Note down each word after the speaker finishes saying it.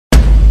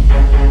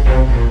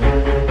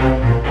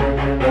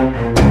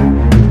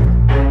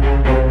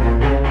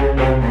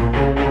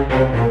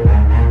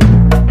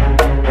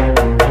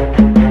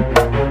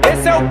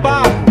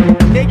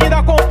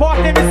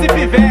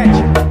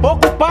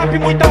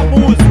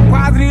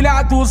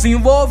Quadrilha dos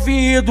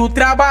envolvidos,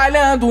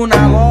 trabalhando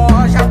na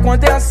loja.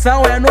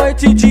 Contenção é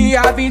noite e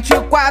dia,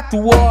 24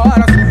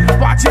 horas.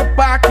 Pode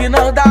pá que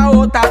não dá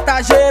outra,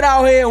 tá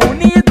geral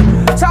reunido.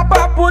 Só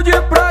papo de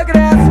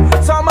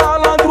progresso, só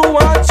malandro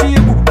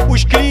antigo.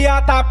 Os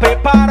cria tá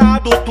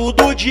preparado,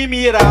 tudo de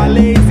mira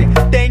laser.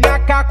 Tem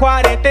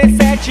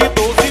AK-47,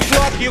 12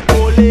 bloco e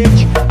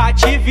colete.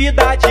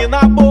 Atividade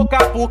na boca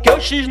porque o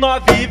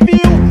X9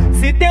 viu.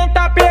 Se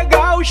tentar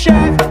pegar o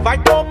chefe, vai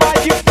tomar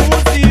de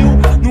fuzil.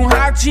 No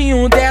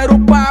ratinho deram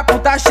papo,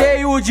 tá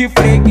cheio de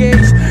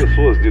freguês.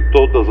 Pessoas de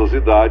todas as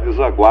idades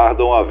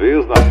aguardam a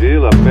vez na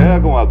fila,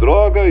 pegam a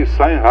droga e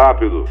saem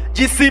rápido.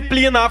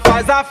 Disciplina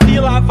faz a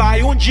fila,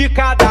 vai um de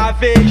cada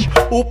vez.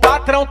 O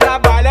patrão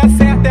trabalha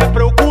certo, é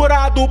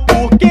procurado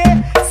porque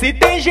se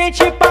tem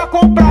gente pra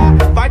comprar,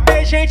 vai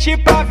ter gente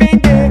pra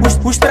vender.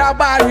 Os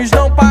trabalhos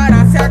não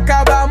param, se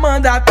acaba,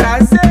 manda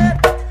trazer.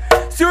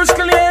 Se os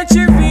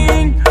clientes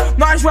virem,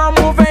 nós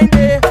vamos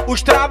vender.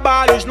 Os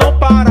trabalhos não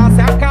param,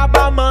 se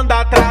acaba,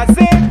 manda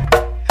trazer.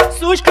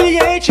 Se os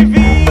clientes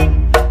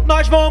virem,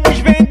 nós vamos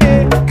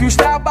vender. Que os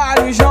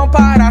trabalhos não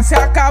param, se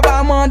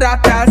acaba, manda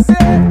trazer.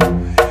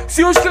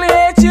 Se os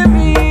clientes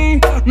virem,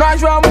 nós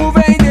vamos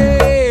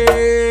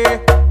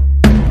vender.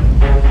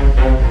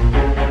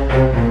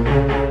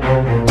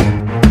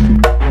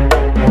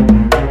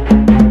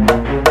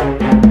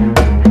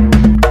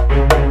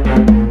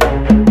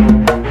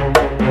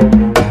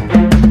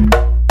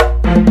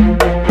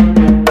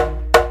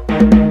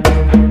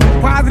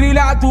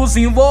 Quadrilha dos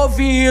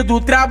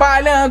envolvidos,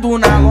 trabalhando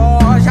na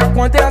loja.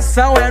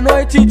 Contenção é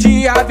noite e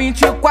dia,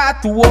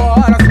 24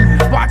 horas.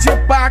 Pode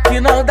pá que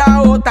não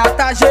dá outra,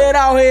 tá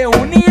geral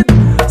reunido.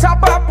 Só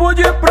papo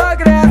de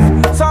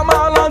progresso, só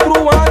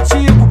malandro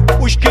antigo.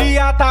 Os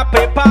cria tá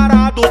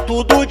preparado,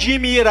 tudo de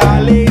mira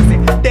laser.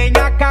 Tem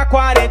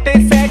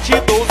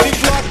AK-47, 12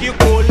 bloco e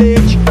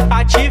colete.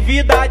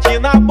 Atividade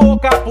na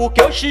boca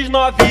porque o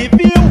X9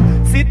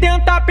 viu. Se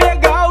tentar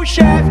pegar o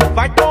chefe,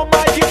 vai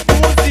tomar de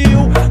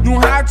fuzil. No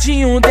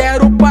ratinho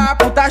deram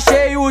papo, tá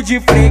cheio de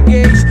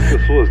freguês.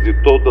 Pessoas de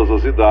todas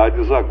as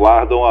idades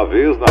aguardam a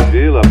vez na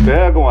fila,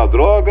 pegam a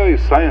droga e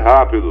saem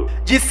rápido.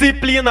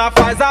 Disciplina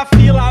faz a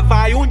fila,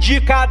 vai um de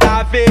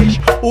cada vez.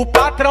 O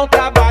patrão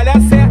trabalha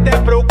certo, é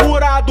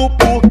procurado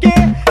porque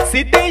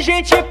se tem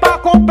gente pra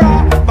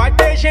comprar, vai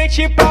ter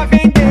gente pra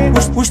vender.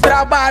 Os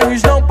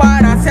trabalhos não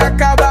param, se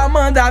acaba,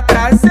 manda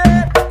trazer.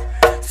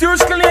 Se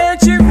os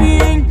clientes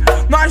virem,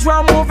 nós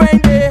vamos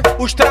vender.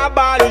 Os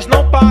trabalhos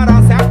não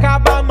param, se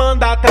acaba,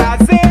 manda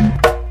trazer.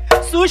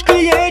 Se os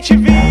clientes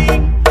virem,